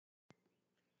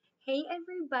Hey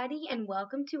everybody, and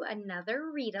welcome to another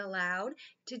Read Aloud.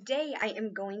 Today I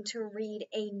am going to read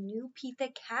a new Pete the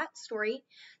Cat story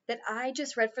that I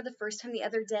just read for the first time the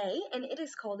other day, and it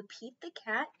is called Pete the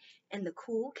Cat and the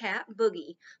Cool Cat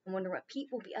Boogie. I wonder what Pete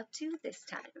will be up to this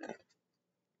time.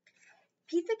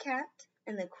 Pete the Cat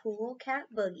and the Cool Cat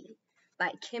Boogie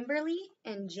by Kimberly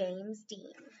and James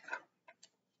Dean.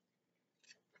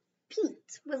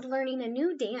 Pete was learning a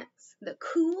new dance, the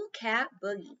Cool Cat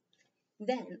Boogie.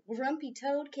 Then Grumpy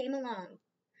Toad came along.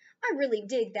 "I really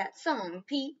dig that song,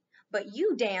 Pete, but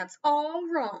you dance all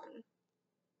wrong."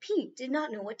 Pete did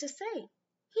not know what to say.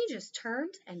 He just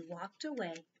turned and walked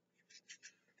away.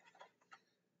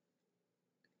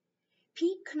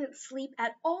 Pete couldn't sleep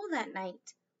at all that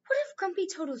night. What if Grumpy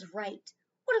Toad was right?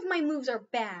 What if my moves are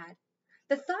bad?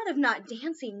 The thought of not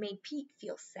dancing made Pete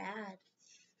feel sad.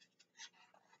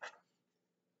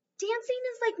 Dancing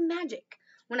is like magic.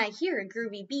 When I hear a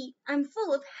groovy beat, I'm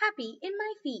full of happy in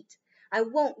my feet. I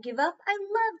won't give up. I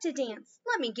love to dance.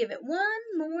 Let me give it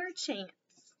one more chance.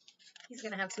 He's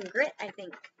going to have some grit, I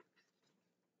think.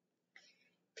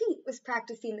 Pete was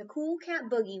practicing the Cool Cat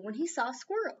Boogie when he saw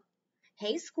Squirrel.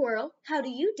 "Hey, Squirrel, how do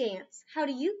you dance? How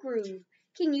do you groove?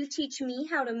 Can you teach me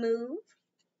how to move?"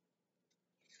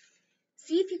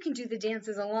 See if you can do the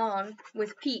dances along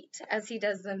with Pete as he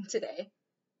does them today.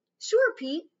 "Sure,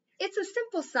 Pete. It's a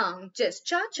simple song. Just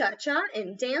cha-cha-cha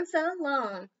and dance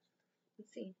along."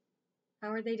 Let's see.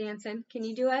 How are they dancing? Can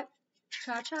you do it?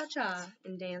 Cha-cha-cha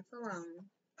and dance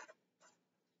along.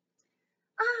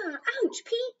 "Ah, ouch,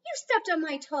 Pete, you stepped on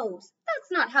my toes. That's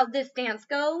not how this dance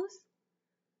goes."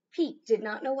 Pete did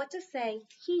not know what to say.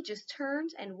 He just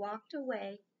turned and walked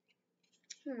away.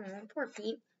 Poor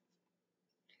Pete.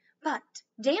 But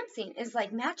dancing is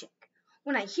like magic.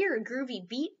 When I hear a groovy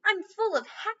beat, I'm full of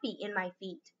happy in my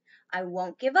feet. I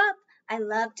won't give up. I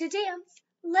love to dance.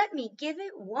 Let me give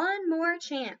it one more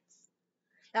chance.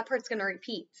 That part's going to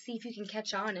repeat. See if you can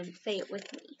catch on and say it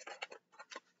with me.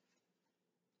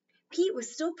 Pete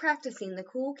was still practicing the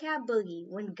Cool Cat Boogie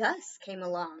when Gus came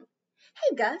along.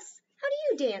 "Hey, Gus, how do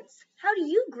you dance? How do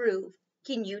you groove?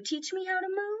 Can you teach me how to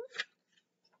move?"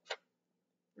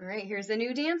 All right, here's a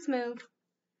new dance move.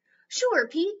 "Sure,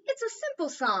 Pete, it's a simple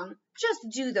song. Just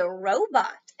do the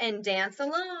robot and dance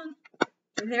along."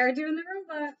 And they're doing the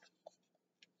robot.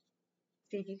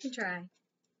 See if you can try.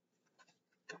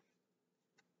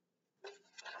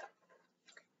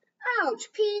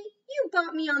 "Ouch, Pete, you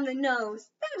bumped me on the nose.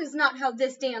 That is not how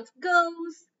this dance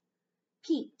goes."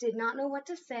 Pete did not know what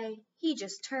to say. He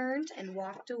just turned and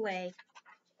walked away.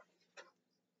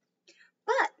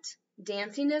 But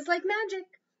dancing is like magic.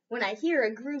 When I hear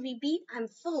a groovy beat, I'm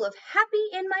full of happy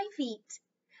in my feet.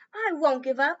 I won't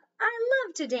give up. I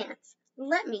love to dance.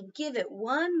 Let me give it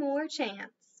one more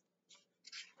chance.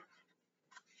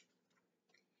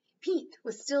 Pete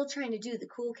was still trying to do the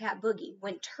Cool Cat Boogie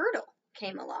when Turtle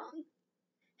came along.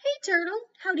 "Hey,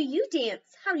 Turtle, how do you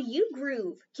dance? How do you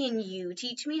groove? Can you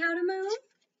teach me how to move?"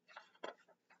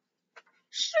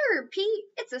 "Sure, Pete,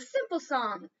 it's a simple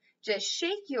song. Just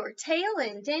shake your tail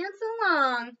and dance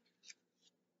along."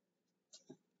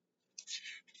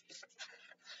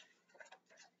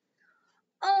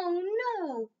 "Oh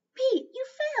no, Pete, you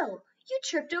fell. You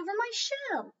tripped over my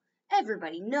shell.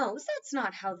 Everybody knows that's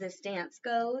not how this dance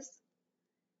goes."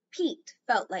 Pete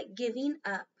felt like giving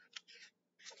up.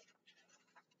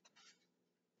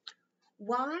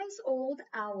 Wise Old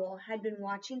Owl had been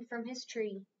watching from his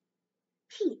tree.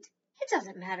 "Pete, it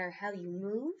doesn't matter how you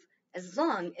move, as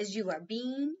long as you are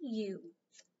being you."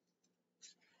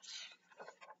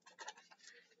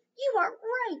 "You are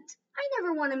right. I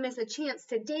never want to miss a chance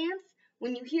to dance.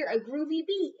 When you hear a groovy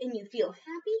beat and you feel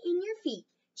happy in your feet,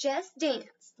 just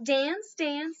dance, dance,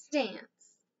 dance,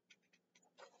 dance."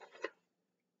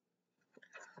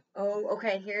 Oh,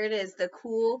 okay, here it is, the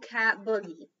Cool Cat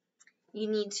Boogie.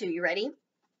 You ready?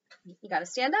 You got to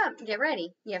stand up, get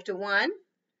ready. You have to 1,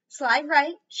 slide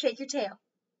right, shake your tail.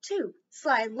 2,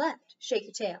 slide left, shake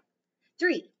your tail.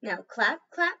 3, now clap,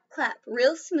 clap, clap,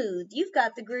 real smooth. You've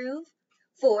got the groove.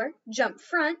 4, jump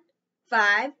front.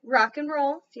 5, rock and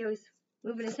roll. See how he's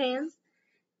moving his hands?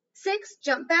 6,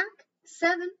 jump back.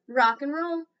 7, rock and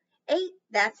roll. 8,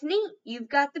 that's neat. You've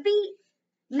got the beat.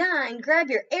 9, grab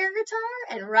your air guitar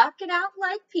and rock it out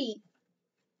like Pete.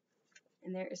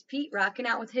 And there is Pete rocking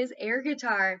out with his air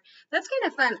guitar. That's kind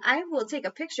of fun. I will take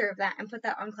a picture of that and put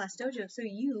that on Class Dojo so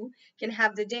you can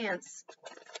have the dance.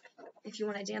 If you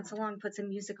want to dance along, put some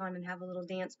music on and have a little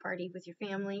dance party with your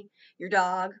family, your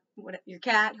dog, your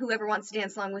cat, whoever wants to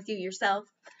dance along with you,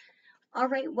 yourself. All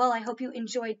right, well, I hope you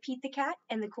enjoyed Pete the Cat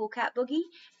and the Cool Cat Boogie,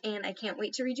 and I can't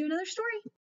wait to read you another story.